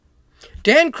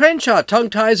Dan Crenshaw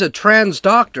tongue-ties a trans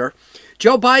doctor.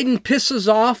 Joe Biden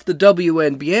pisses off the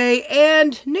WNBA,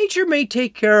 and nature may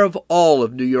take care of all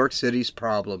of New York City's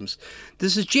problems.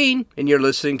 This is Gene, and you're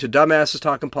listening to Dumbasses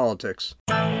Talking Politics.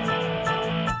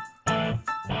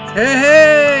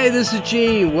 Hey, this is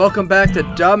Gene. Welcome back to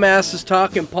Dumbasses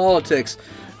Talking Politics.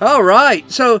 All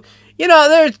right, so,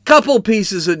 there's a couple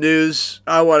pieces of news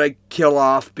I want to kill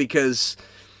off because,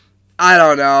 I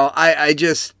don't know, I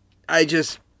just,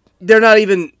 they're not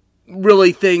even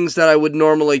really things that I would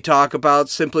normally talk about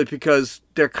simply because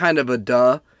they're kind of a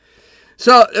duh.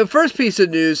 So the first piece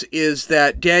of news is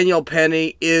that Daniel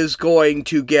Penny is going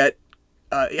to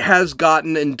has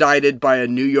gotten indicted by a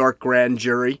New York grand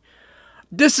jury.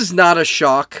 This is not a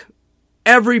shock.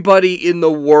 Everybody in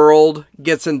the world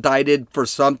gets indicted for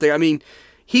something. I mean,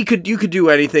 you could do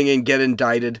anything and get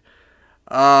indicted.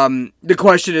 The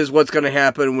question is what's going to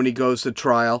happen when he goes to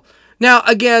trial. Now,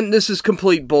 again, this is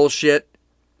complete bullshit.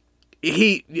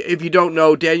 If you don't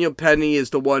know, Daniel Penny is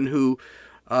the one who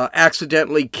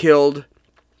accidentally killed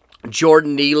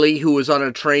Jordan Neely, who was on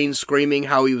a train screaming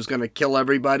how he was going to kill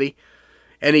everybody.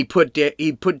 And he put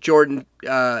Jordan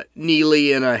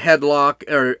Neely in a headlock,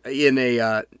 or in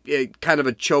a kind of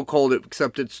a chokehold,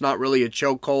 except it's not really a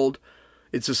chokehold.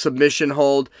 It's a submission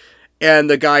hold.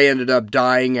 And the guy ended up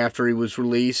dying after he was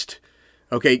released.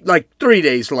 Okay, like 3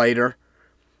 days later.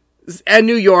 And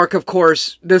New York, of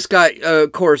course,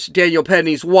 Daniel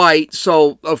Penny's white,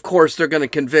 so of course they're going to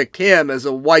convict him as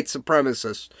a white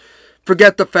supremacist.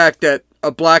 Forget the fact that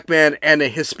a black man and a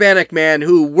Hispanic man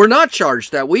who were not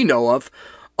charged that we know of,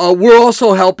 were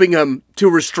also helping him to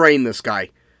restrain this guy.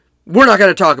 We're not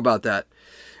going to talk about that.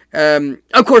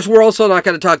 Of course, we're also not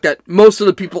going to talk that most of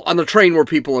the people on the train were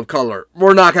people of color.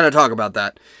 We're not going to talk about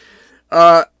that.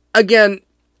 Again,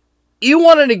 you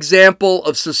want an example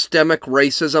of systemic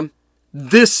racism?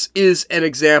 This is an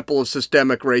example of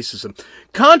systemic racism.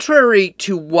 Contrary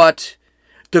to what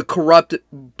the corrupt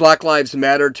Black Lives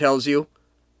Matter tells you,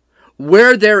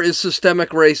 where there is systemic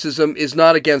racism is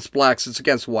not against blacks, it's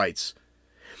against whites.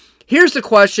 Here's the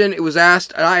question. It was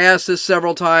asked, and I asked this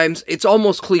several times. It's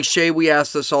almost cliche. We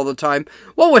ask this all the time.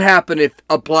 What would happen if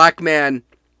a black man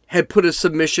had put a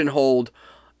submission hold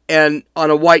on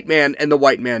a white man and the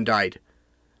white man died?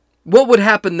 What would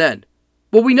happen then?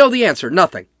 Well, we know the answer.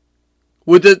 Nothing.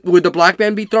 Would the black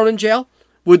man be thrown in jail?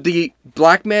 Would the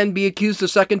black man be accused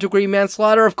of second-degree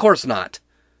manslaughter? Of course not.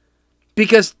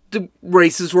 Because the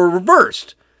races were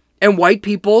reversed. And white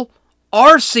people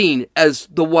are seen as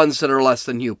the ones that are less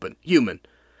than human.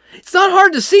 It's not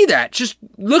hard to see that. Just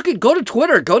go to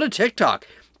Twitter, go to TikTok.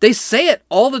 They say it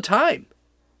all the time.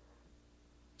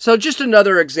 So just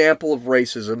another example of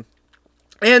racism.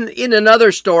 And in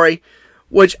another story,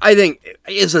 which I think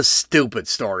is a stupid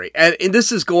story. And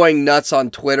this is going nuts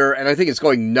on Twitter, and I think it's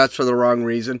going nuts for the wrong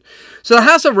reason. So the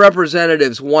House of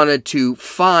Representatives wanted to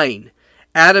fine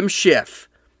Adam Schiff,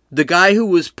 the guy who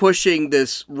was pushing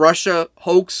this Russia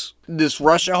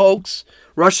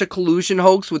collusion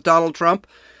hoax with Donald Trump,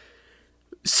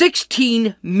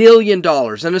 $16 million.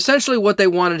 And essentially what they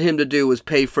wanted him to do was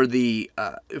pay for the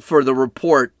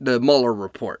report, the Mueller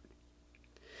report.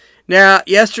 Now,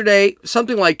 yesterday,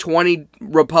 something like 20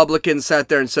 Republicans sat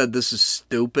there and said, this is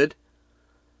stupid,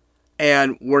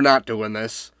 and we're not doing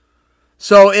this.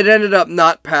 So it ended up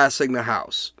not passing the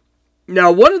House. Now,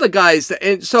 one of the guys,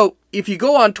 and so if you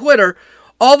go on Twitter,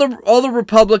 all the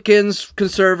Republicans,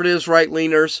 conservatives,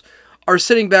 right-leaners, are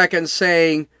sitting back and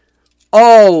saying,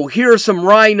 oh, here are some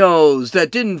rhinos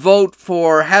that didn't vote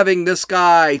for having this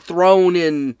guy thrown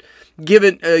in,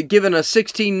 given a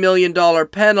 $16 million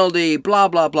penalty, blah,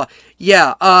 blah, blah.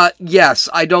 Yeah, yes,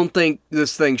 I don't think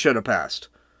this thing should have passed.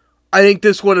 I think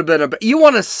this would have been you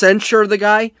want to censure the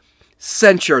guy?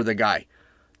 Censure the guy.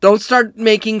 Don't start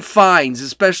making fines,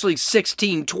 especially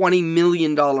 $16, $20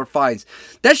 million fines.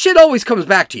 That shit always comes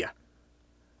back to you.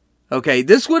 Okay,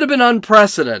 this would have been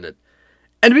unprecedented.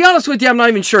 And to be honest with you, I'm not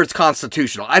even sure it's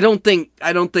constitutional. I don't think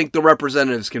the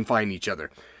representatives can fine each other.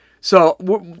 So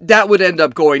that would end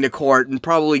up going to court and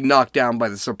probably knocked down by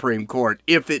the Supreme Court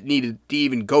if it needed to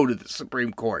even go to the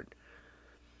Supreme Court.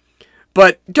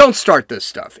 But don't start this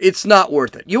stuff. It's not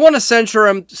worth it. You want to censure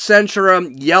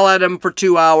him, yell at him for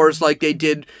 2 hours like they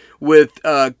did with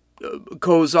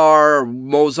Kozar or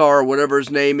Mozar or whatever his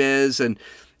name is, and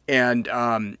and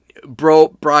all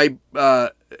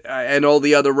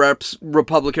the other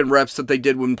Republican reps that they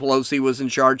did when Pelosi was in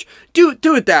charge. Do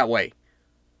it that way.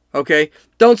 Okay?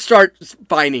 Don't start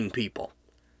fining people.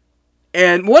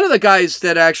 And one of the guys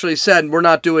that actually said we're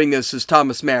not doing this is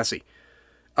Thomas Massie.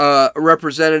 a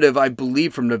representative, I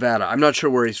believe, from Nevada. I'm not sure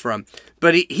where he's from.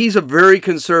 But he's a very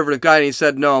conservative guy, and he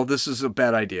said, no, this is a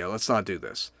bad idea. Let's not do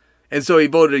this. And so he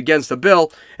voted against the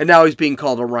bill, and now he's being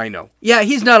called a rhino. Yeah,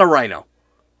 he's not a rhino.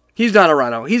 He's not a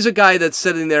rhino. He's a guy that's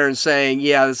sitting there and saying,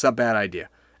 yeah, this is a bad idea.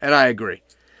 And I agree.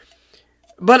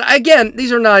 But again,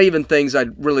 these are not even things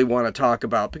I'd really want to talk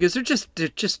about, because they're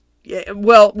just,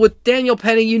 well, with Daniel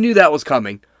Penny, you knew that was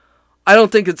coming. I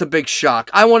don't think it's a big shock.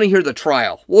 I want to hear the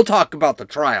trial. We'll talk about the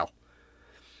trial.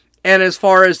 And as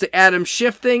far as the Adam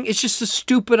Schiff thing, it's just a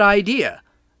stupid idea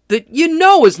that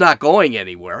is not going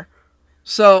anywhere.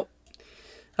 So,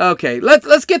 okay,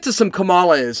 let's get to some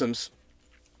Kamala-isms.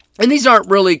 And these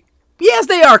aren't really, yes,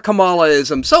 they are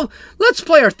Kamala-isms. So let's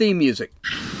play our theme music.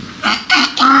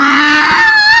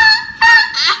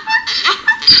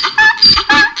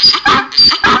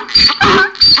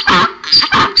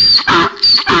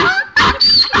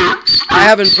 I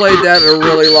haven't played that in a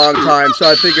really long time, so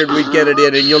I figured we'd get it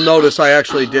in, and you'll notice I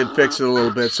actually did fix it a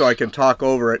little bit so I can talk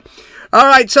over it. All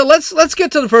right, so let's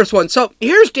get to the first one. So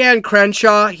here's Dan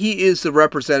Crenshaw. He is the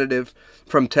representative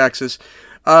from Texas.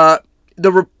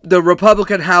 The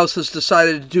Republican House has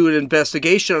decided to do an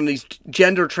investigation on these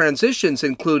gender transitions,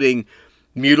 including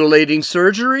mutilating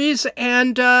surgeries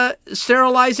and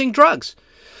sterilizing drugs.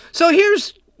 So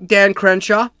here's Dan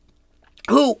Crenshaw,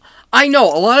 who I know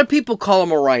a lot of people call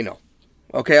him a rhino.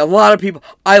 Okay, a lot of people.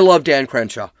 I love Dan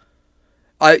Crenshaw.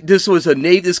 This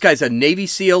guy's a Navy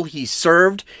SEAL. He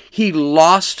served. He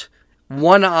lost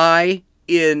one eye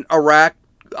in Iraq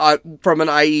from an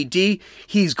IED.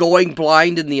 He's going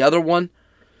blind in the other one.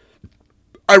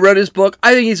 I read his book.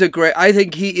 I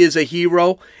think he is a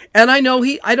hero. And I know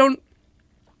I don't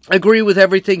agree with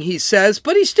everything he says,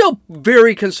 but he's still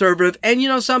very conservative. And you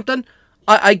know something?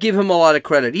 I give him a lot of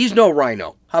credit. He's no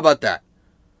rhino. How about that?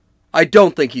 I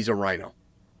don't think he's a rhino.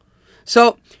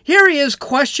 So here he is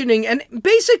questioning and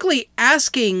basically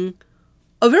asking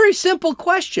a very simple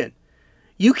question.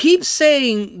 You keep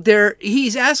saying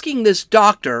he's asking this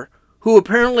doctor who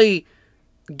apparently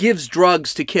gives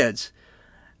drugs to kids.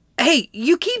 Hey,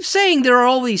 you keep saying there are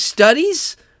all these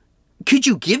studies. Could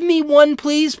you give me one,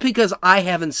 please? Because I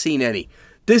haven't seen any.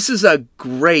 This is a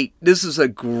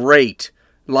great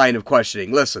line of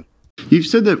questioning. Listen. You've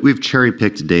said that we've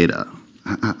cherry-picked data.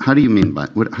 How do you mean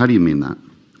how do you mean that?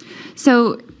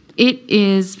 So it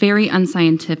is very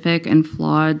unscientific and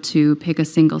flawed to pick a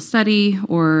single study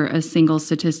or a single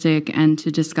statistic and to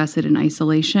discuss it in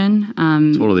isolation.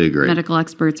 Totally agree. Medical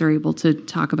experts are able to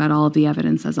talk about all of the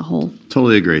evidence as a whole.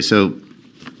 Totally agree. So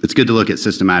it's good to look at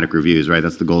systematic reviews, right?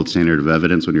 That's the gold standard of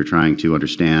evidence when you're trying to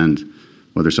understand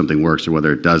whether something works or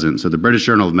whether it doesn't. So the British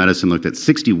Journal of Medicine looked at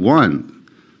 61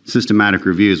 systematic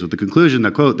reviews with the conclusion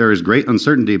that, quote, there is great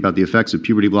uncertainty about the effects of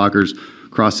puberty blockers,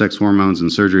 cross-sex hormones, and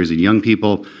surgeries in young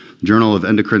people. The Journal of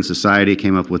Endocrine Society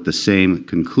came up with the same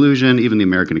conclusion, even the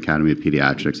American Academy of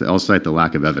Pediatrics. They all cite the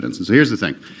lack of evidence. And so here's the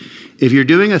thing. If you're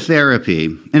doing a therapy,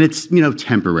 and it's,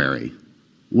 temporary,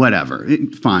 whatever,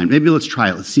 fine, maybe let's try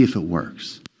it. Let's see if it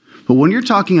works. But when you're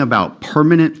talking about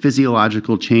permanent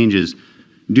physiological changes,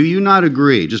 do you not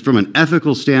agree, just from an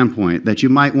ethical standpoint, that you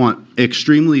might want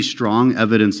extremely strong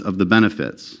evidence of the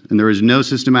benefits? And there is no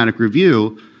systematic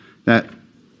review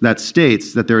that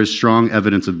states that there is strong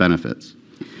evidence of benefits.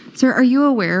 Sir, are you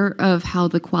aware of how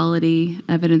the quality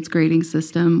evidence grading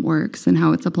system works and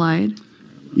how it's applied?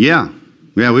 Yeah,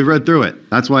 we've read through it.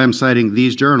 That's why I'm citing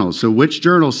these journals. So which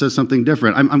journal says something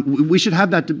different? We should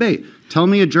have that debate. Tell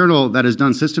me a journal that has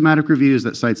done systematic reviews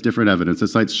that cites different evidence, that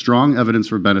cites strong evidence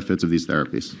for benefits of these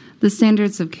therapies. The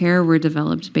standards of care were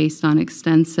developed based on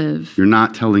extensive... You're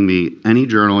not telling me any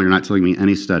journal. You're not telling me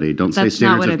any study. Don't say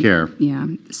standards of care. Yeah.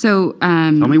 So...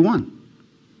 tell me one.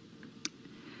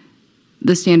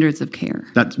 The standards of care.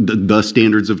 That's the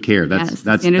standards of care.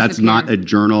 That's not a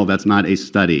journal. That's not a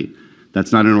study.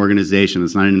 That's not an organization.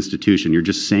 That's not an institution. You're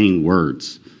just saying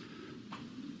words.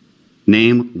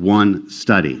 Name one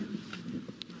study.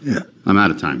 Yeah. I'm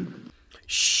out of time.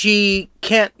 She's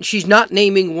not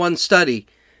naming one study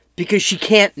because she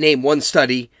can't name one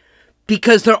study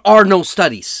because there are no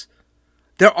studies.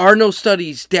 There are no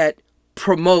studies that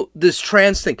promote this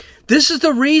trans thing. This is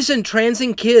the reason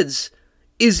transing kids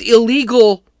is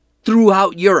illegal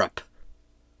throughout Europe.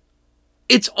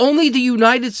 It's only the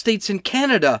United States and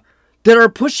Canada that are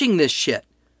pushing this shit.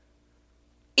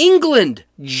 England,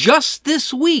 just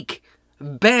this week,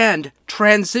 banned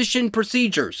transition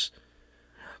procedures.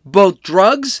 Both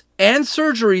drugs and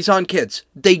surgeries on kids.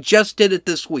 They just did it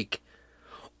this week.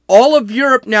 All of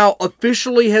Europe now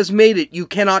officially has made it you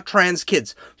cannot trans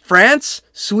kids. France,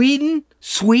 Sweden,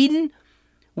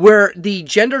 where the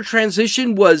gender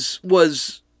transition was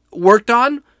worked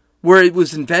on, where it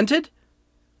was invented.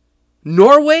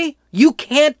 Norway, you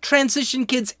can't transition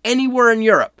kids anywhere in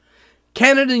Europe.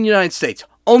 Canada and the United States,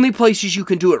 only places you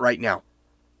can do it right now.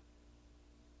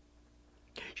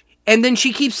 And then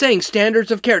she keeps saying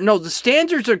standards of care. No, the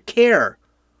standards of care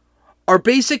are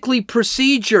basically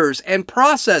procedures and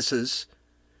processes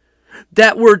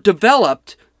that were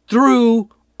developed through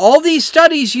all these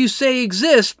studies you say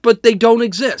exist, but they don't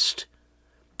exist.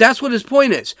 That's what his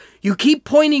point is. You keep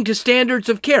pointing to standards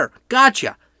of care.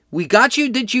 Gotcha. We got you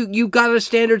that you got a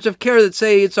standards of care that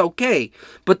say it's okay.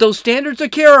 But those standards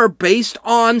of care are based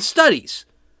on studies.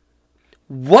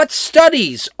 What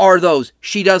studies are those?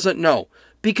 She doesn't know.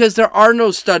 Because there are no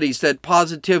studies that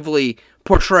positively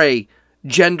portray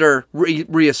gender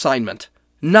reassignment.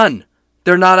 None.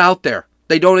 They're not out there.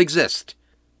 They don't exist.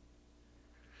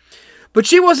 But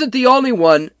she wasn't the only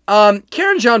one.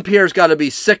 Karine Jean-Pierre's got to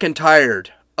be sick and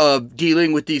tired of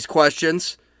dealing with these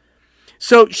questions.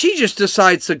 So she just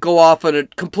decides to go off in a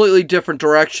completely different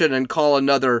direction and call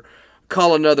another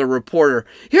reporter.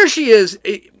 Here she is.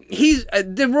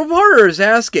 The reporter is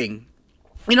asking,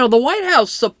 the White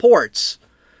House supports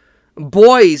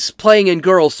boys playing in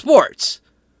girls' sports.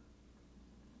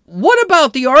 What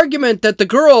about the argument that the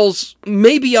girls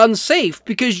may be unsafe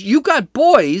because you got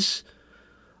boys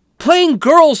playing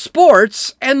girls'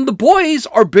 sports and the boys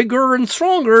are bigger and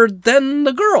stronger than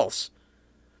the girls?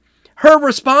 Her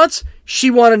response, she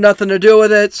wanted nothing to do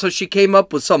with it, so she came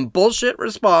up with some bullshit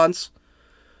response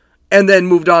and then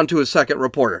moved on to a second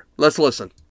reporter. Let's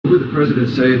listen. What would the president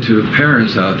say to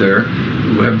parents out there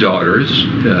who have daughters,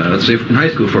 let's say in high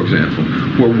school, for example,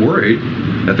 who are worried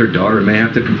that their daughter may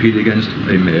have to compete against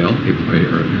a male,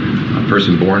 a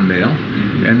person born male,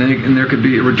 and there could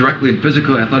be directly in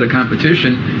physical athletic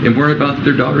competition and worry about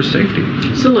their daughter's safety?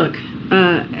 So look,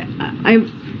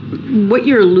 what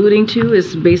you're alluding to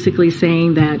is basically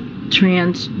saying that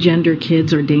transgender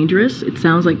kids are dangerous. It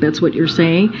sounds like that's what you're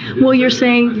saying. Well, you're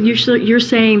saying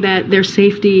that their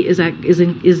safety is at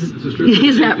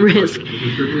risk.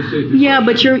 Yeah,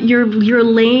 but you're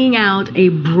laying out a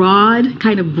broad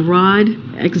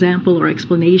example or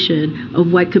explanation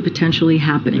of what could potentially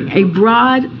happen. A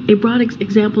broad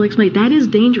example explanation that is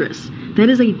dangerous. That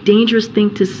is a dangerous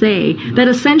thing to say. That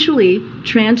essentially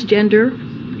transgender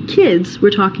kids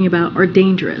we're talking about are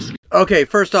dangerous. Okay,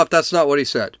 first off, that's not what he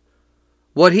said.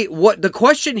 What the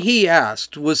question he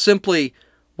asked was simply,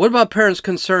 what about parents'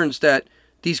 concerns that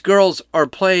these girls are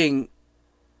playing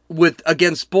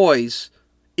against boys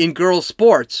in girls'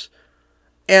 sports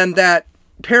and that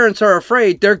parents are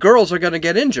afraid their girls are going to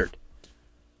get injured?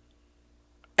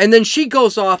 And then she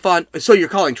goes off on, so you're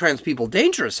calling trans people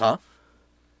dangerous, huh?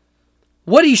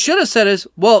 What he should have said is,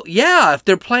 well, yeah, if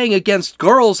they're playing against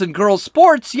girls in girls'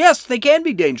 sports, yes, they can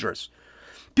be dangerous.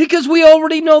 Because we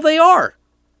already know they are.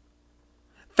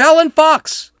 Fallon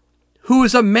Fox, who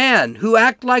is a man who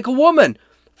acted like a woman,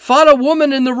 fought a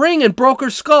woman in the ring and broke her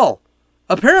skull.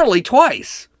 Apparently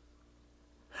twice.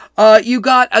 You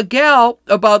got a gal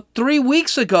about 3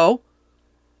 weeks ago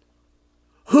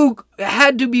who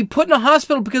had to be put in a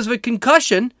hospital because of a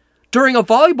concussion during a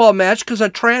volleyball match because a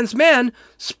trans man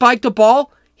spiked a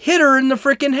ball, hit her in the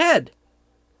frickin' head.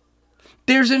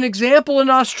 There's an example in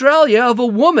Australia of a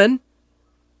woman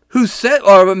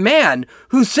or a man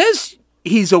who says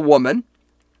he's a woman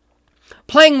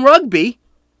playing rugby,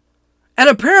 and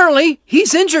apparently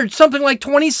he's injured something like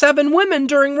 27 women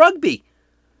during rugby.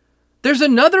 There's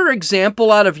another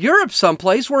example out of Europe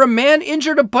someplace where a man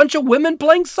injured a bunch of women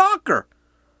playing soccer.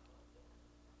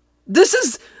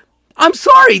 I'm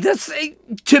sorry,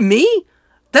 to me,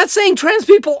 that's saying trans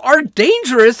people are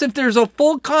dangerous if there's a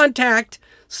full contact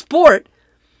sport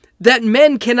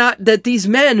that these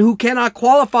men who cannot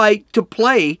qualify to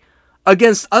play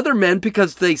against other men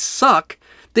because they suck,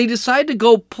 they decide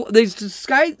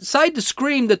to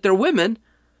scream that they're women,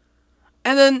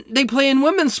 and then they play in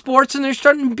women's sports and they're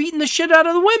starting beating the shit out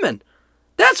of the women.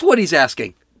 That's what he's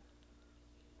asking.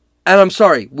 And I'm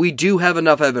sorry, we do have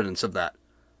enough evidence of that.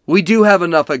 We do have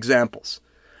enough examples.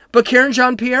 But Karine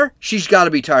Jean-Pierre, she's got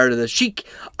to be tired of this.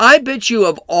 I bet you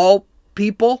of all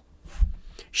people,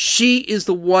 she is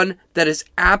the one that is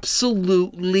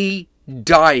absolutely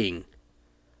dying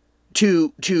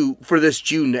for this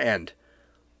June to end.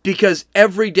 Because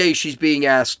every day she's being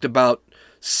asked about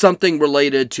something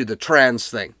related to the trans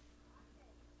thing.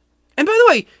 And by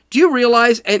the way, do you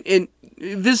realize, and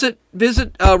visit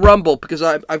Rumble, because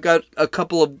I've got a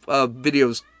couple of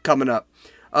videos coming up.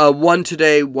 One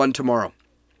today, one tomorrow.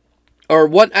 Or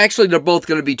one, actually they're both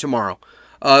going to be tomorrow.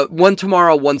 One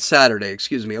tomorrow, one Saturday,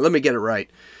 excuse me. Let me get it right.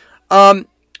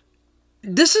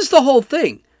 This is the whole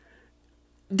thing.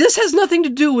 This has nothing to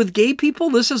do with gay people.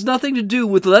 This has nothing to do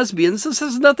with lesbians. This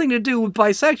has nothing to do with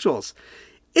bisexuals.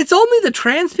 It's only the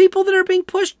trans people that are being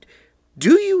pushed.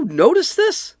 Do you notice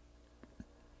this?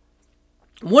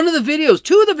 Two of the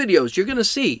videos you're going to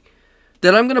see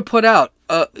that I'm going to put out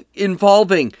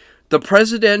involving the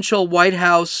presidential White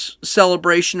House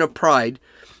celebration of Pride,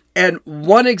 and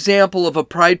one example of a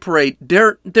Pride parade,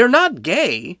 they're not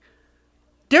gay.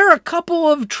 There are a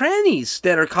couple of trannies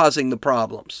that are causing the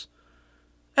problems.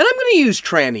 And I'm going to use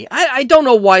tranny. I don't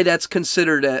know why that's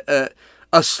considered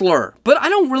a slur, but I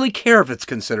don't really care if it's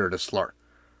considered a slur.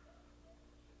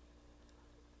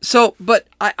 So, but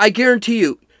I guarantee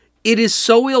you, it is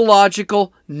so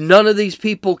illogical, none of these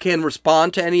people can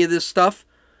respond to any of this stuff,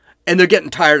 and they're getting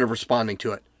tired of responding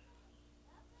to it.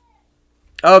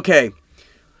 Okay.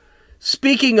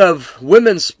 Speaking of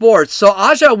women's sports, so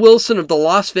A'ja Wilson of the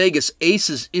Las Vegas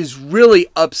Aces is really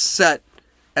upset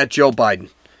at Joe Biden.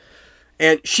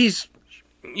 And she's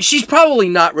probably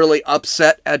not really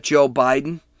upset at Joe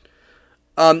Biden.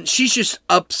 She's just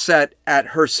upset at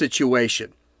her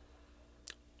situation.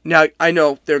 Now, I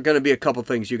know there are going to be a couple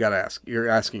things you're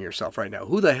asking yourself right now.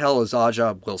 Who the hell is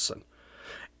A'ja Wilson?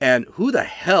 And who the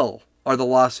hell are the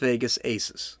Las Vegas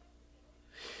Aces?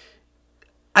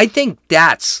 I think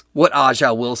that's what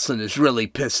A'ja Wilson is really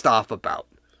pissed off about.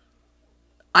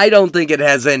 I don't think it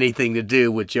has anything to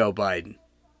do with Joe Biden.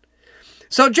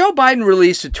 So Joe Biden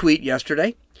released a tweet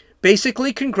yesterday,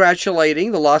 basically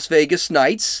congratulating the Las Vegas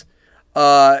Knights,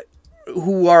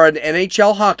 who are an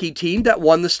NHL hockey team that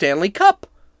won the Stanley Cup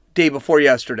day before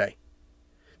yesterday.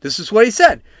 This is what he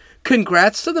said.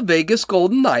 Congrats to the Vegas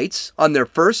Golden Knights on their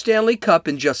first Stanley Cup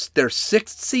in just their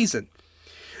 6th season.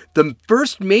 The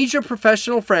first major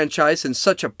professional franchise in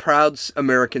such a proud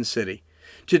American city.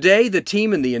 Today, the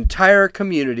team and the entire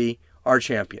community are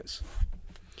champions.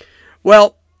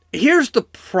 Well, here's the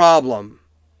problem.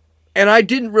 And I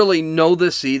didn't really know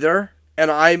this either. And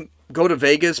I go to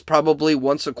Vegas probably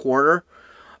once a quarter.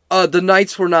 The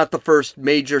Knights were not the first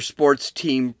major sports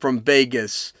team from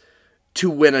Vegas to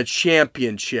win a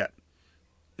championship.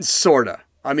 Sorta.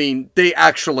 I mean, they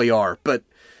actually are. But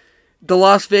the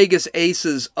Las Vegas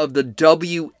Aces of the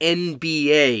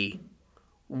WNBA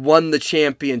won the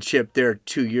championship there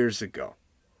 2 years ago.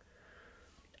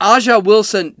 A'ja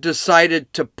Wilson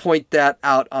decided to point that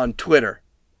out on Twitter.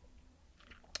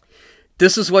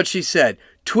 This is what she said.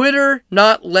 Twitter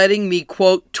not letting me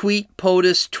quote tweet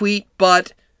POTUS tweet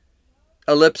but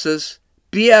ellipsis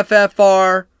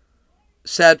BFFR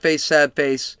sad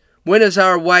face. When is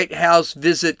our White House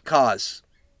visit cause?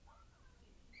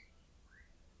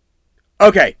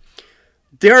 Okay,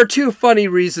 there are two funny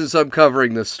reasons I'm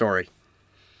covering this story.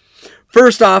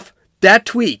 First off, that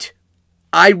tweet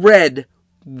I read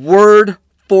word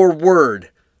for word.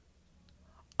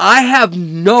 I have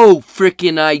no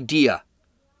freaking idea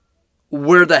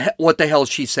what the hell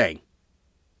she's saying.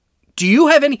 Do you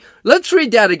have any? Let's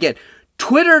read that again.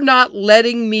 Twitter not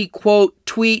letting me quote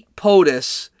tweet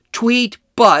POTUS tweet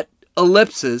but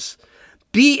ellipsis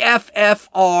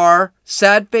BFFR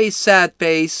sad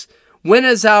face. When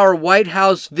is our White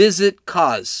House visit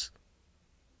cause?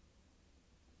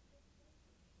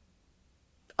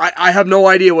 I have no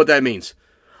idea what that means.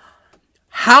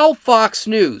 How Fox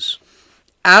News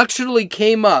actually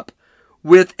came up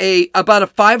with about a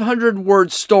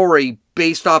 500-word story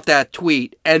based off that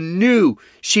tweet and knew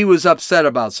she was upset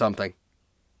about something.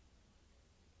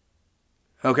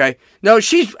 Okay. No,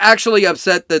 she's actually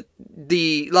upset that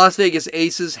the Las Vegas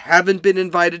Aces haven't been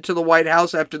invited to the White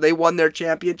House after they won their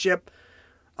championship.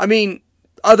 I mean,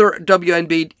 other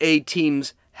WNBA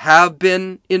teams have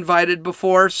been invited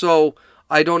before, so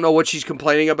I don't know what she's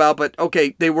complaining about, but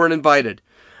okay, they weren't invited.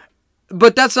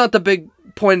 But that's not the big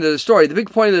point of the story. The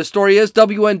big point of the story is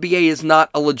WNBA is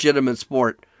not a legitimate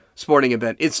sporting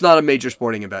event. It's not a major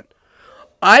sporting event.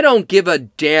 I don't give a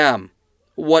damn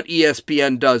what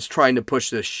ESPN does trying to push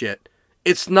this shit.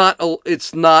 It's not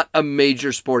a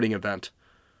major sporting event.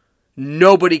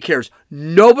 Nobody cares.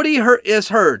 Nobody has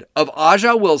heard of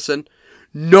A'ja Wilson.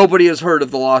 Nobody has heard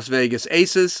of the Las Vegas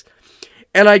Aces.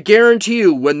 And I guarantee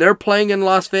you, when they're playing in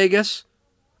Las Vegas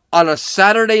on a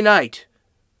Saturday night,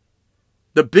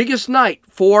 the biggest night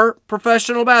for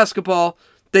professional basketball,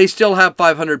 they still have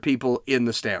 500 people in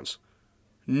the stands.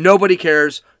 Nobody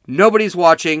cares. Nobody's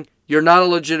watching. You're not a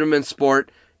legitimate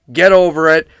sport. Get over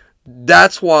it.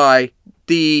 That's why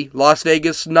the Las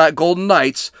Vegas Golden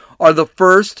Knights are the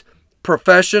first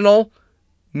professional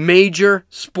major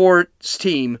sports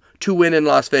team to win in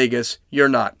Las Vegas. You're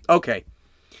not. Okay.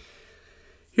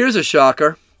 Here's a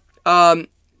shocker.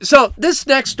 So this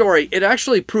next story, it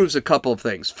actually proves a couple of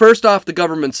things. First off, the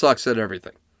government sucks at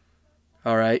everything.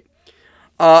 All right.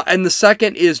 And the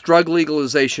second is drug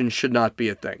legalization should not be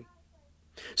a thing.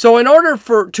 So in order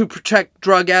to protect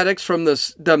drug addicts from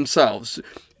themselves,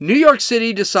 New York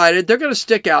City decided they're going to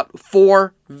stick out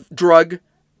 4 drug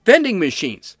vending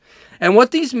machines. And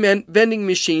what these vending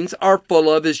machines are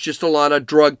full of is just a lot of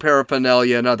drug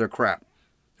paraphernalia and other crap.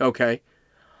 Okay?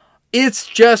 It's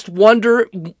just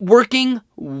working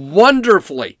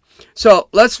wonderfully. So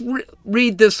let's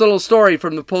read this little story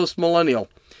from the Post Millennial.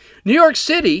 New York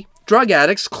City drug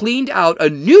addicts cleaned out a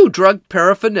new drug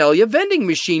paraphernalia vending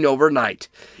machine overnight.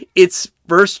 Its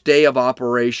first day of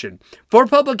operation. 4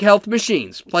 public health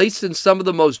machines placed in some of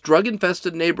the most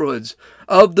drug-infested neighborhoods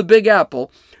of the Big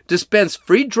Apple dispense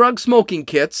free drug smoking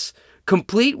kits,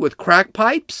 complete with crack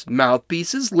pipes,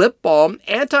 mouthpieces, lip balm,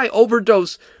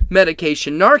 anti-overdose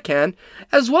medication Narcan,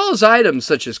 as well as items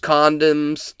such as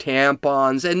condoms,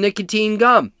 tampons, and nicotine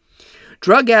gum.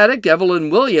 Drug addict Evelyn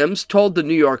Williams told the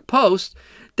New York Post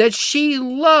that she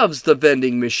loves the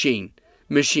vending machine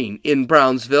in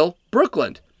Brownsville,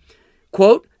 Brooklyn.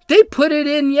 Quote, "They put it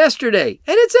in yesterday,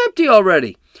 and it's empty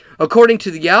already." According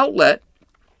to the outlet,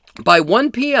 by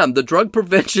 1 p.m., the drug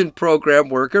prevention program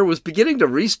worker was beginning to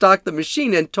restock the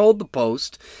machine and told the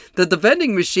Post that the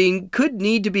vending machine could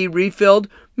need to be refilled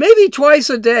maybe twice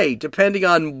a day, depending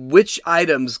on which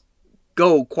items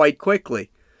go quite quickly.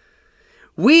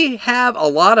 "We have a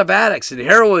lot of addicts and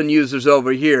heroin users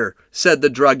over here," said the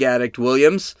drug addict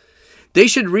Williams. "They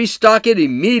should restock it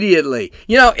immediately."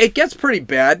 You know, it gets pretty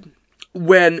bad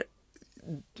when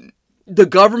the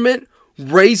government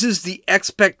raises the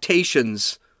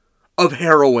expectations of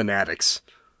heroin addicts.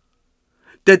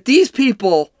 That these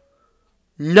people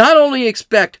not only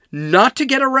expect not to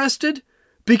get arrested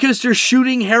because they're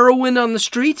shooting heroin on the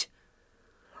street,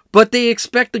 but they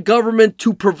expect the government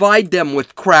to provide them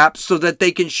with crap so that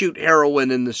they can shoot heroin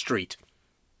in the street.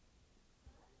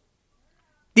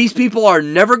 These people are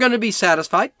never going to be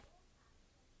satisfied.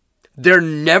 They're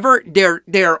never going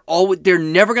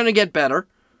to get better.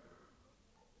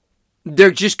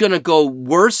 They're just going to go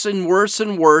worse and worse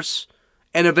and worse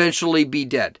and eventually be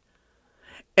dead.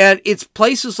 And it's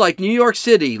places like New York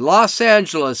City, Los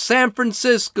Angeles, San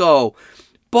Francisco,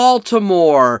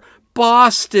 Baltimore,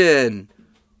 Boston,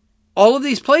 all of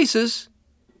these places,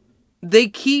 they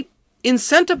keep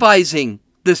incentivizing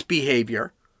this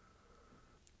behavior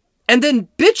and then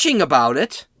bitching about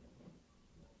it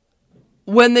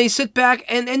when they sit back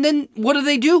and then what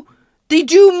do? They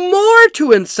do more to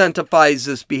incentivize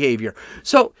this behavior.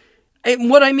 So, and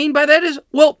what I mean by that is,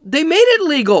 well, they made it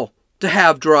legal to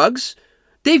have drugs.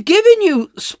 They've given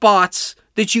you spots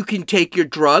that you can take your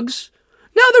drugs.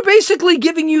 Now they're basically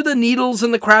giving you the needles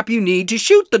and the crap you need to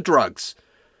shoot the drugs.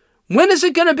 When is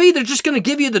it going to be they're just going to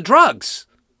give you the drugs?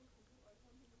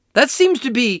 That seems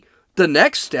to be the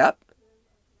next step.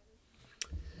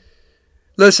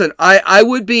 Listen, I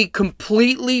would be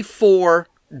completely for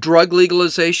drug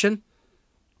legalization.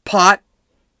 Pot,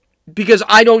 because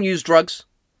I don't use drugs.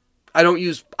 I don't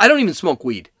even smoke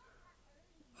weed.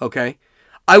 Okay?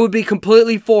 I would be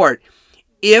completely for it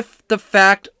if the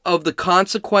fact of the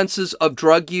consequences of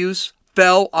drug use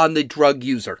fell on the drug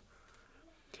user.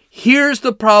 Here's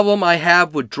the problem I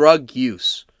have with drug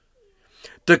use.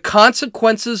 The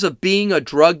consequences of being a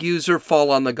drug user fall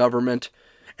on the government,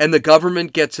 and the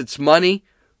government gets its money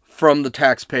from the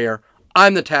taxpayer.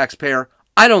 I'm the taxpayer.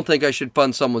 I don't think I should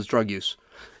fund someone's drug use.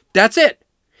 That's it.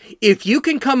 If you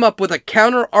can come up with a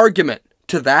counter argument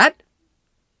to that,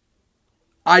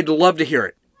 I'd love to hear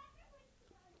it.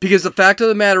 Because the fact of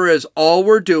the matter is, all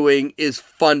we're doing is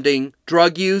funding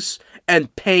drug use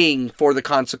and paying for the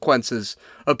consequences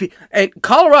of and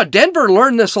Colorado, Denver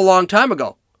learned this a long time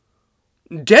ago.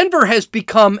 Denver has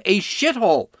become a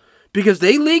shithole because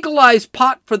they legalized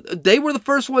pot they were the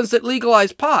first ones that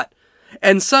legalized pot.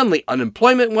 And suddenly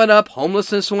unemployment went up,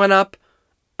 homelessness went up,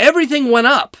 everything went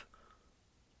up.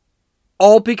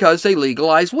 All because they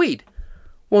legalized weed.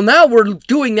 Well, now we're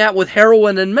doing that with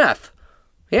heroin and meth.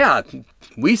 Yeah,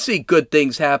 we see good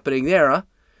things happening there, huh?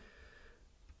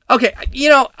 Okay, you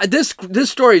know, this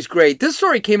story is great. This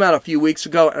story came out a few weeks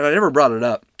ago, and I never brought it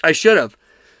up. I should have.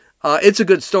 It's a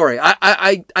good story.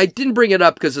 I didn't bring it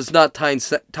up because it's not time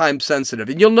sensitive.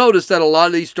 And you'll notice that a lot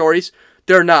of these stories,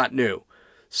 they're not new.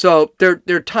 So they're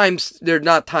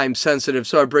not time sensitive,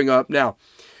 so I bring them up now.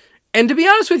 And to be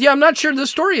honest with you, I'm not sure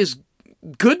this story is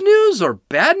good news or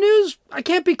bad news. I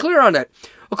can't be clear on it.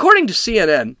 According to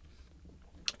CNN,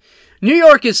 New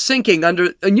York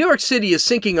City is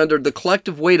sinking under the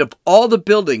collective weight of all the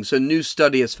buildings a new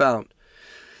study has found.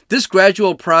 This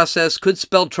gradual process could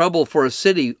spell trouble for a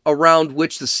city around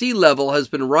which the sea level has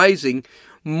been rising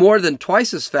more than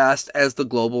twice as fast as the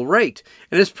global rate,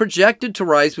 and is projected to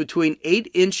rise between 8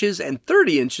 inches and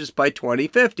 30 inches by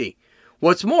 2050.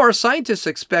 What's more, scientists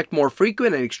expect more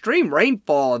frequent and extreme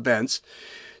rainfall events,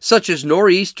 such as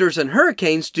nor'easters and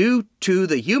hurricanes, due to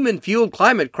the human-fueled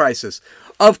climate crisis.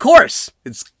 Of course,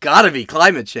 it's got to be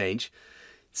climate change.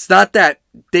 It's not that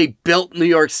they built New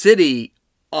York City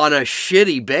on a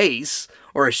shitty base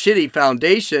or a shitty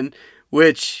foundation,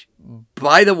 which,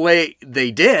 by the way,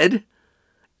 they did.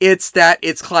 It's that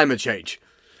it's climate change.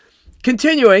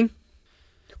 Continuing,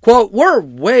 quote, "We're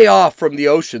way off from the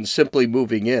ocean simply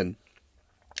moving in,"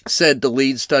 said the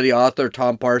lead study author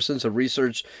Tom Parsons, a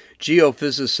research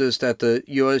geophysicist at the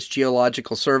U.S.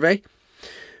 Geological Survey.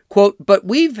 Quote, "But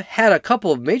we've had a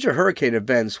couple of major hurricane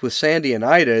events with Sandy and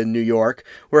Ida in New York,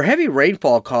 where heavy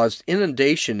rainfall caused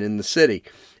inundation in the city,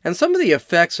 and some of the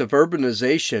effects of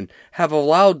urbanization have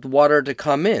allowed water to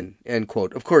come in," end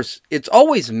quote. Of course, it's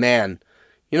always man.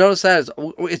 You notice that?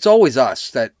 It's always us.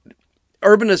 That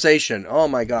urbanization, oh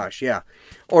my gosh, yeah.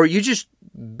 Or you just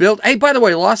build... Hey, by the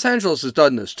way, Los Angeles has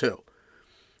done this too.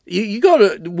 You go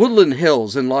to Woodland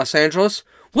Hills in Los Angeles,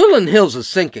 Woodland Hills is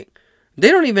sinking. They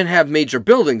don't even have major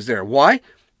buildings there. Why?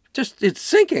 Just, it's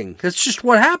sinking. That's just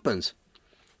what happens.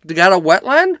 They got a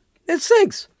wetland, it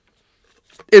sinks.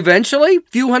 Eventually, a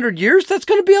few hundred years, that's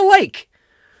going to be a lake.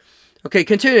 Okay,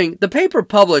 continuing. The paper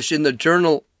published in the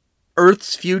journal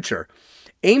Earth's Future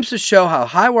aims to show how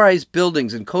high-rise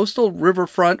buildings in coastal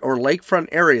riverfront or lakefront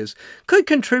areas could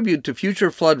contribute to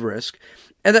future flood risk,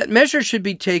 and that measures should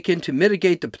be taken to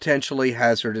mitigate the potentially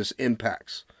hazardous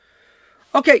impacts.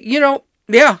 Okay,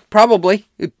 yeah, probably.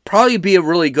 It'd probably be a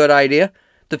really good idea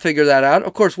to figure that out.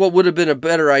 Of course, what would have been a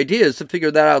better idea is to figure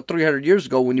that out 300 years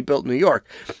ago when you built New York.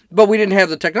 But we didn't have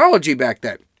the technology back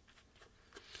then.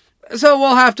 So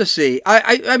we'll have to see.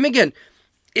 I mean, again,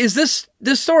 this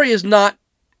story is not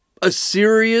a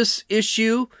serious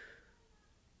issue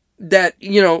that,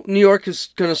 New York is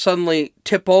going to suddenly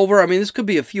tip over. I mean, this could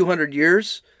be a few hundred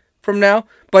years from now.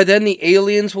 By then, the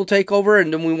aliens will take over,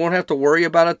 and then we won't have to worry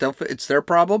about it. It's their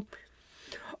problem.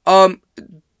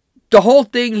 The whole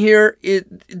thing here,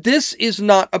 this is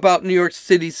not about New York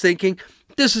City sinking.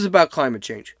 This is about climate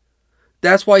change.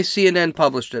 That's why CNN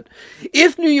published it.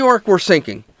 If New York were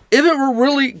sinking, if it were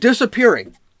really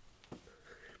disappearing,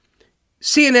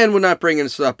 CNN would not bring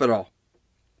this up at all.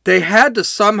 They had to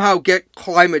somehow get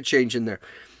climate change in there.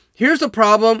 Here's the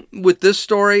problem with this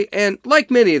story, and like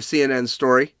many of CNN's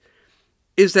story,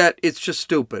 is that it's just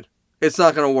stupid. It's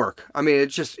not going to work. I mean,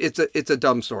 it's a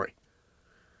dumb story.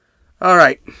 All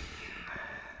right.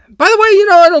 By the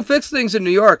way, I don't fix things in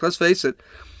New York. Let's face it.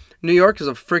 New York is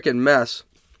a freaking mess.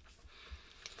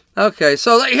 Okay,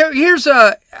 so here's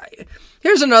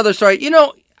another story.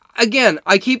 Again,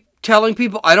 I keep telling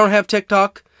people I don't have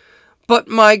TikTok, but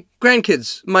my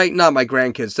grandkids, not my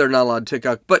grandkids, they're not allowed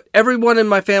TikTok, but everyone in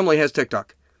my family has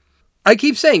TikTok. I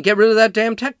keep saying, get rid of that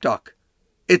damn TikTok.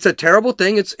 It's a terrible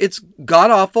thing. It's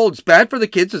god-awful. It's bad for the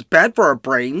kids. It's bad for our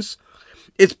brains.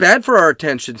 It's bad for our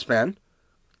attention span.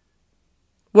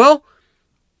 Well,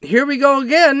 here we go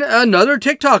again. Another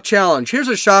TikTok challenge. Here's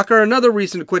a shocker. Another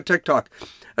reason to quit TikTok.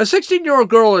 A 16-year-old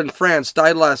girl in France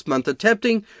died last month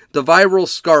attempting the viral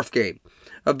scarf game,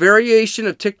 a variation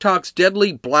of TikTok's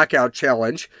deadly blackout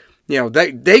challenge.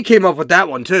 They came up with that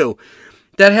one too.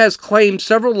 That has claimed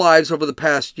several lives over the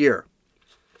past year.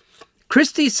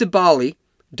 Christy Sibali,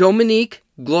 Dominique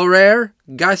Gloire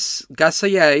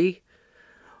Gassaye,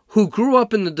 who grew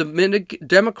up in the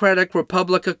Democratic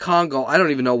Republic of Congo, I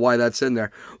don't even know why that's in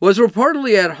there, was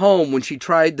reportedly at home when she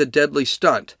tried the deadly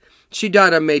stunt. She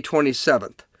died on May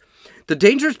 27th. The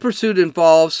dangerous pursuit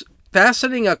involves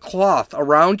fastening a cloth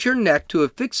around your neck to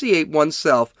asphyxiate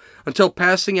oneself until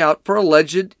passing out for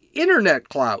alleged internet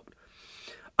clout.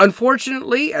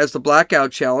 Unfortunately, as the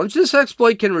blackout challenge, this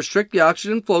exploit can restrict the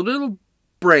oxygen flow to the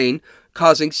brain,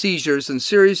 causing seizures and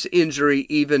serious injury,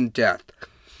 even death.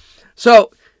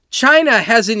 So, China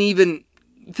hasn't even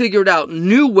figured out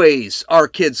new ways our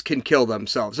kids can kill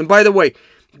themselves. And by the way,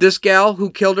 this gal who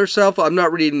killed herself, I'm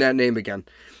not reading that name again.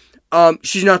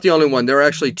 She's not the only one. There are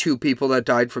actually 2 people that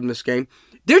died from this game.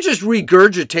 They're just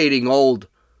regurgitating old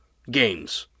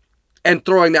games and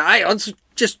throwing that. Let's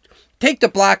just take the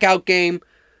blackout game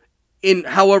in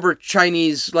however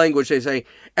Chinese language they say,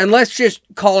 and let's just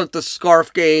call it the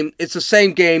scarf game. It's the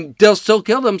same game. They'll still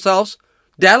kill themselves.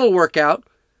 That'll work out.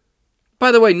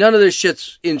 By the way, none of this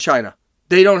shit's in China.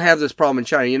 They don't have this problem in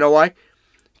China. You know why?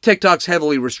 TikTok's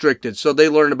heavily restricted, so they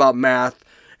learn about math,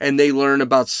 and they learn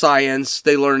about science,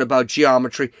 they learn about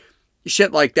geometry,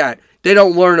 shit like that. They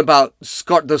don't learn about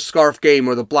the scarf game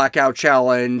or the blackout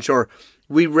challenge, or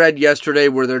we read yesterday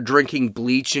where they're drinking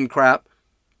bleach and crap.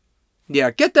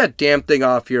 Yeah, get that damn thing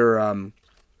off your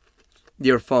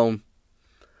phone.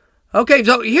 Okay,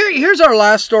 so here's our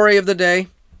last story of the day.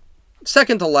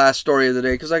 Second to last story of the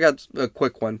day, because I got a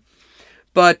quick one.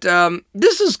 But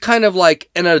this is kind of like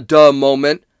in a duh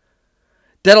moment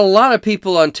that a lot of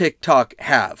people on TikTok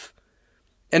have.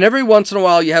 And every once in a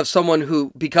while you have someone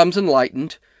who becomes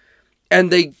enlightened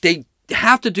and they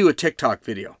have to do a TikTok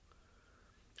video.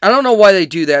 I don't know why they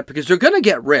do that, because they're going to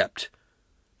get ripped.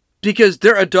 Because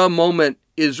their a dumb moment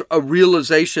is a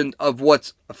realization of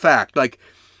what's a fact. Like,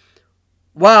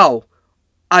 wow,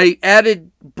 I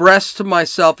added breasts to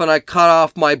myself and I cut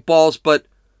off my balls, but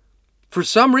for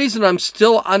some reason I'm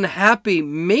still unhappy.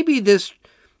 Maybe this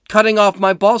cutting off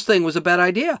my balls thing was a bad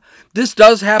idea. This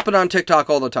does happen on TikTok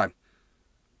all the time.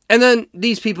 And then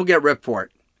these people get ripped for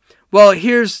it. Well,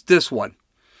 here's this one.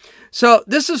 So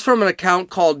this is from an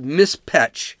account called Miss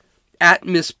Petch, at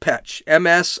Miss Petch,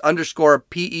 MS_PETCH.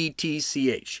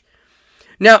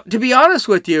 Now, to be honest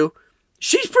with you,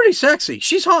 she's pretty sexy.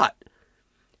 She's hot.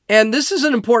 And this is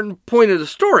an important point of the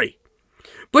story.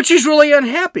 But she's really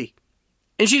unhappy.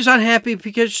 And she's unhappy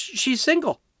because she's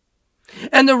single.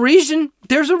 And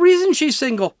there's a reason she's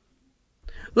single.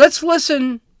 Let's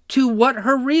listen to what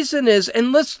her reason is,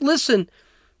 and let's listen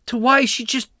to why she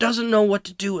just doesn't know what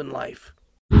to do in life.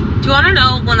 Do you want to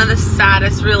know one of the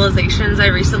saddest realizations I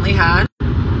recently had?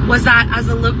 Was that as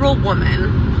a liberal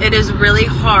woman, it is really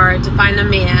hard to find a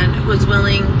man who is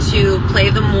willing to play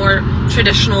the more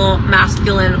traditional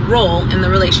masculine role in the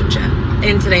relationship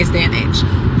in today's day and age,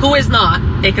 who is not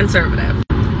a conservative.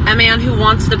 A man who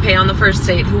wants to pay on the first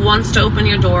date, who wants to open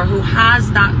your door, who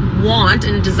has that want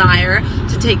and desire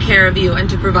to take care of you and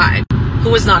to provide,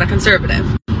 who is not a conservative.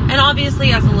 And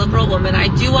obviously, as a liberal woman, I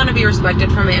do want to be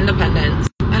respected for my independence.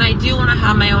 And I do want to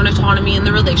have my own autonomy in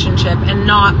the relationship and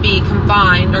not be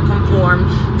confined or conform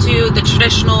to the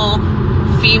traditional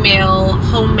female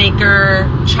homemaker,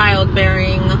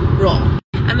 childbearing role.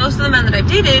 And most of the men that I've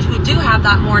dated who do have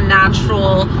that more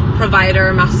natural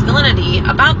provider masculinity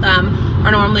about them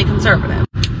are normally conservative.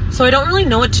 So I don't really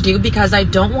know what to do, because I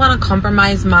don't want to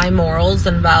compromise my morals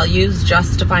and values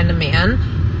just to find a man.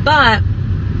 But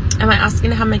am I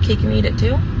asking to have my cake and eat it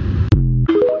too?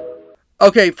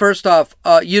 Okay, first off,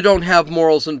 you don't have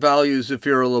morals and values if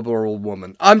you're a liberal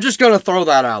woman. I'm just going to throw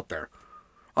that out there.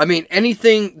 I mean,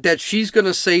 anything that she's going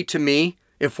to say to me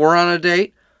if we're on a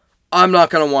date, I'm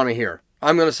not going to want to hear.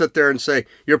 I'm going to sit there and say,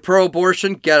 you're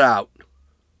pro-abortion, get out.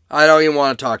 I don't even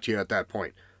want to talk to you at that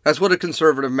point. That's what a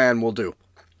conservative man will do.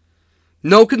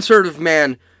 No conservative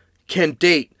man can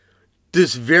date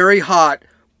this very hot,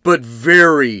 but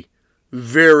very,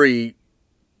 very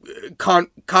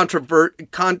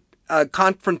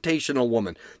confrontational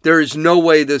woman. There is no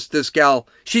way this gal,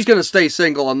 she's going to stay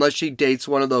single unless she dates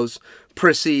one of those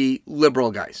prissy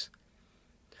liberal guys.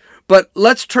 But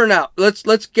let's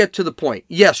get to the point.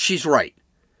 Yes, she's right.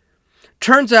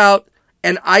 Turns out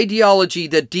an ideology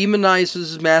that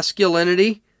demonizes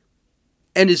masculinity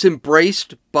and is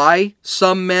embraced by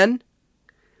some men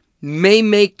may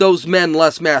make those men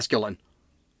less masculine.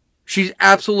 She's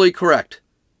absolutely correct.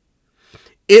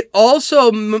 It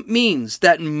also means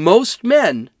that most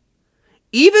men,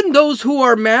 even those who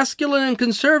are masculine and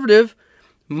conservative,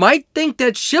 might think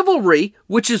that chivalry,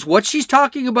 which is what she's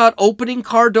talking about, opening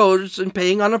car doors and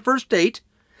paying on a first date,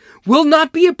 will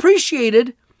not be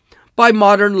appreciated by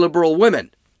modern liberal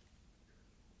women.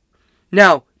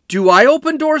 Now, do I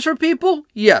open doors for people?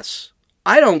 Yes.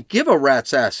 I don't give a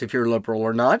rat's ass if you're liberal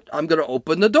or not. I'm going to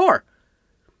open the door.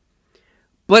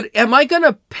 But am I going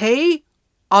to pay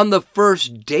on the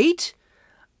first date?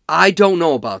 I don't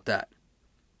know about that.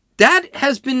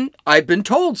 I've been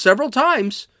told several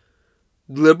times,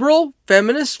 liberal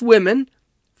feminist women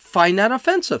find that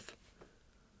offensive.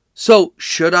 So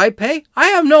should I pay? I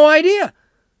have no idea.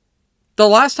 The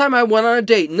last time I went on a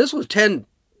date, and this was 10,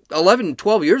 11,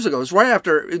 12 years ago, it was right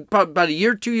after, about a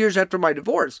year, 2 years after my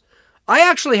divorce, I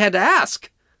actually had to ask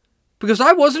because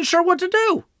I wasn't sure what to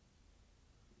do.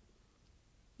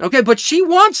 Okay, but she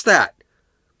wants that.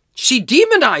 She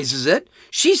demonizes it.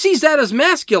 She sees that as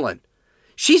masculine.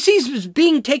 She sees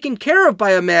being taken care of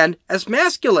by a man as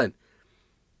masculine.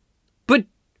 But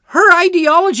her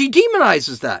ideology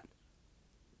demonizes that.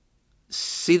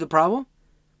 See the problem?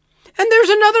 And there's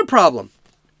another problem.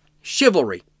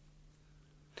 Chivalry.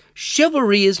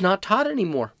 Chivalry is not taught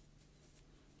anymore.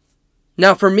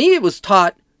 Now, for me, it was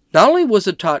taught, not only was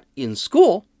it taught in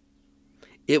school,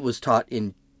 it was taught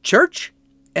in church,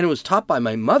 and it was taught by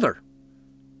my mother.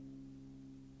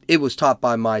 It was taught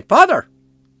by my father.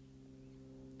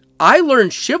 I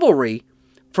learned chivalry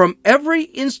from every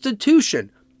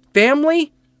institution,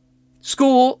 family,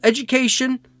 school,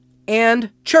 education,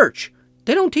 and church.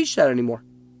 They don't teach that anymore.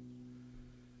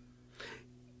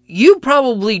 You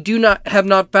probably have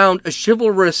not found a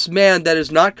chivalrous man that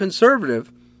is not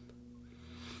conservative,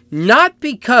 not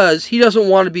because he doesn't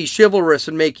want to be chivalrous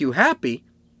and make you happy,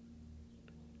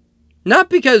 not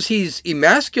because he's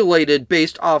emasculated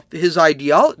based off his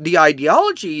the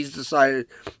ideology he's decided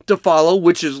to follow,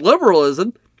 which is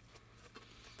liberalism,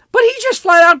 but he just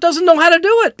flat out doesn't know how to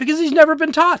do it because he's never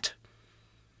been taught.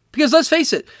 Because let's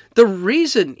face it, the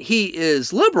reason he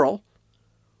is liberal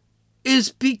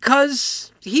is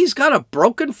because he's got a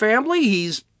broken family.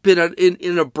 He's been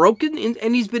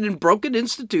he's been in broken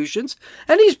institutions,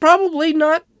 and he's probably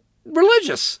not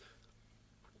religious.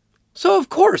 So of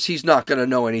course he's not going to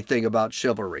know anything about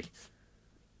chivalry.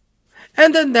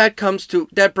 And then that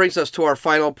brings us to our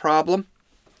final problem.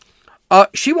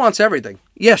 She wants everything.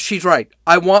 Yes, she's right.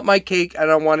 I want my cake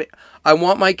and I want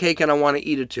to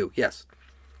eat it too. Yes.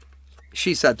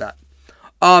 She said that.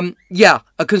 Yeah,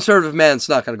 a conservative man's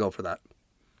not going to go for that.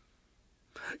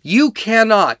 You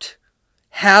cannot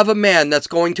have a man that's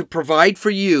going to provide for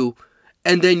you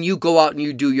and then you go out and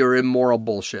you do your immoral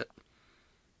bullshit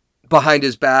behind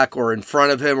his back or in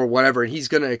front of him or whatever, and he's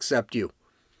going to accept you.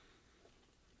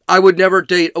 I would never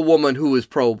date a woman who is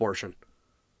pro-abortion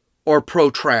or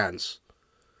pro-trans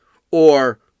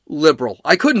or liberal.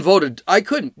 I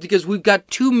couldn't because we've got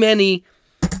too many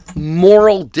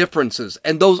moral differences,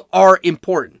 and those are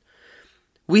important.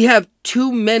 We have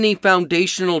too many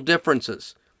foundational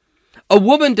differences. A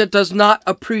woman that does not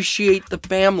appreciate the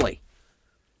family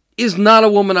is not a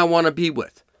woman I want to be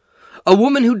with. A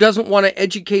woman who doesn't want to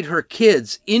educate her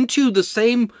kids into the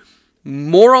same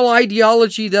moral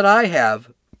ideology that I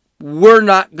have, we're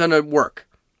not going to work.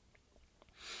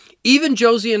 Even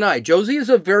Josie and I. Josie is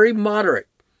a very moderate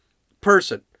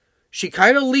person. She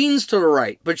kind of leans to the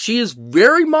right, but she is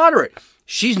very moderate.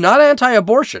 She's not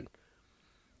anti-abortion,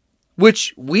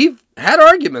 which we've had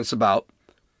arguments about,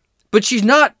 but she's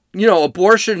not,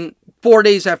 abortion 4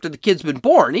 days after the kid's been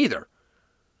born either.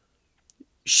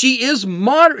 She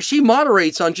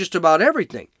moderates on just about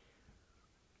everything.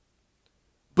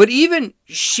 But even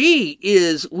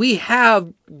we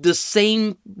have the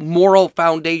same moral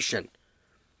foundation.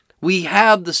 We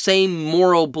have the same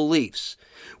moral beliefs.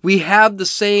 We have the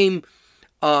same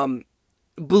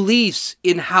beliefs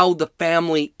in how the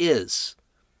family is.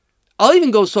 I'll even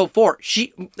go so far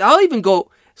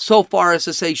as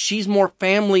to say she's more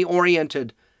family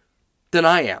oriented than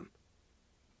I am.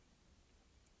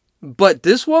 But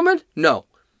this woman, no.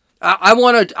 I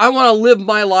want to live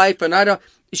my life, and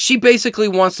she basically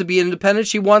wants to be independent.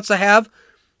 She wants to have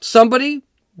somebody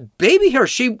baby her.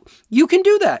 You can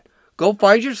do that. Go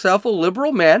find yourself a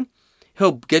liberal man.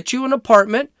 He'll get you an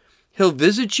apartment. He'll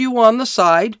visit you on the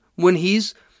side when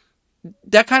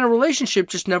that kind of relationship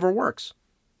just never works.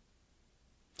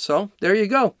 So, there you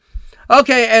go.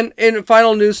 Okay, and in a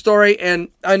final news story, and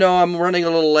I know I'm running a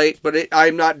little late, but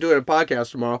I'm not doing a podcast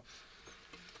tomorrow.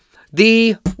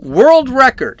 The world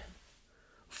record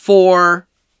for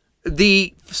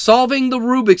solving the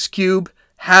Rubik's Cube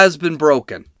has been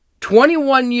broken.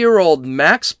 21-year-old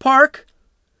Max Park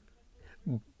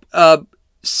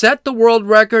set the world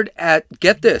record at,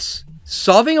 get this,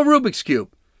 solving a Rubik's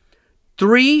Cube,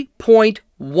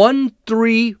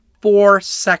 3.134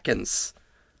 seconds.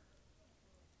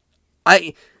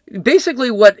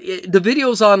 Basically what the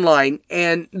video's online,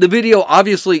 and the video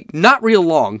obviously not real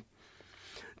long.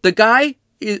 The guy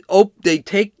they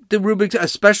take a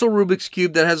special Rubik's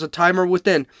Cube that has a timer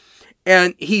within,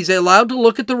 and he's allowed to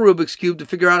look at the Rubik's Cube to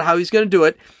figure out how he's going to do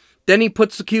it. Then he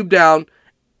puts the cube down,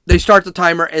 they start the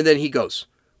timer, and then he goes.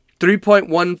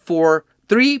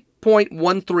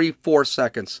 3.134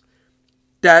 seconds.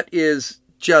 That is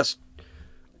just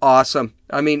awesome.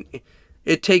 I mean,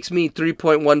 it takes me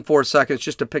 3.14 seconds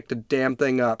just to pick the damn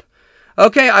thing up.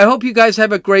 Okay, I hope you guys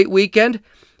have a great weekend.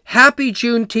 Happy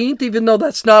Juneteenth, even though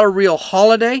that's not a real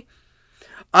holiday.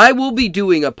 I will be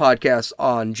doing a podcast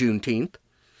on Juneteenth.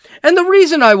 And the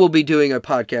reason I will be doing a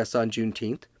podcast on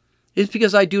Juneteenth is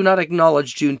because I do not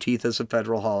acknowledge Juneteenth as a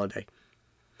federal holiday.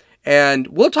 And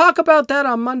we'll talk about that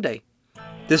on Monday.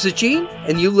 This is Gene,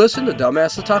 and you listen to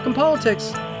Dumbasses Talking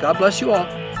Politics. God bless you all.